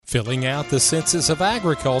Filling out the Census of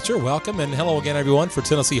Agriculture. Welcome and hello again, everyone, for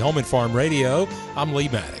Tennessee Home and Farm Radio. I'm Lee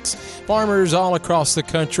Maddox. Farmers all across the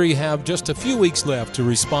country have just a few weeks left to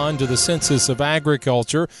respond to the Census of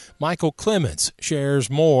Agriculture. Michael Clements shares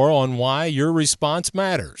more on why your response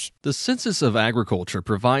matters. The Census of Agriculture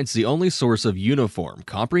provides the only source of uniform,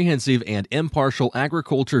 comprehensive, and impartial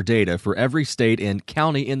agriculture data for every state and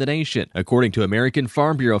county in the nation, according to American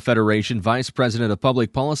Farm Bureau Federation Vice President of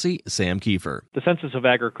Public Policy, Sam Kiefer. The Census of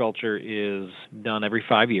Agriculture is done every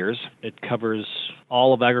 5 years. It covers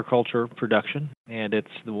all of agriculture production, and it's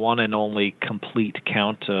the one and only complete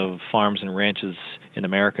count of farms and ranches in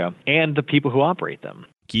America and the people who operate them.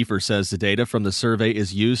 Kiefer says the data from the survey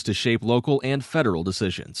is used to shape local and federal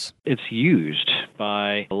decisions. It's used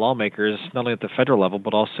by lawmakers, not only at the federal level,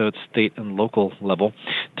 but also at state and local level,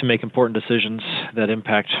 to make important decisions that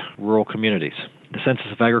impact rural communities. The Census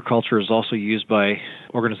of Agriculture is also used by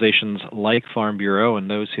organizations like Farm Bureau and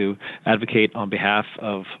those who advocate on behalf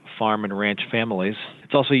of farm and ranch families.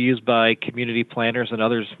 It's also used by community planners and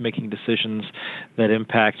others making decisions that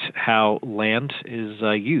impact how land is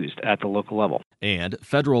used at the local level. And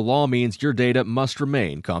federal law means your data must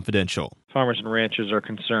remain confidential. Farmers and ranchers are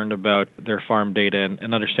concerned about their farm data,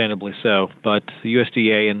 and understandably so, but the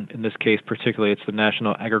USDA, and in this case particularly, it's the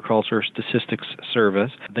National Agriculture Statistics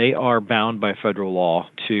Service, they are bound by federal law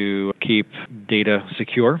to keep data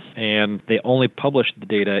secure, and they only publish the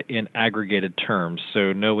data in aggregated terms,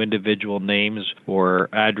 so no individual names or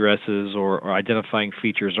addresses or identifying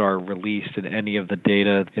features are released in any of the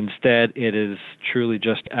data. Instead, it is truly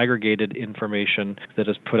just aggregated information that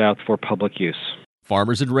is put out for public use.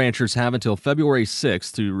 Farmers and ranchers have until February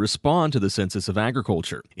 6th to respond to the Census of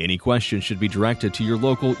Agriculture. Any questions should be directed to your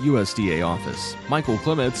local USDA office. Michael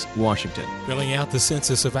Clements, Washington. Filling out the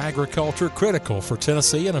Census of Agriculture, critical for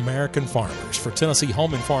Tennessee and American farmers. For Tennessee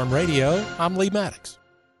Home and Farm Radio, I'm Lee Maddox.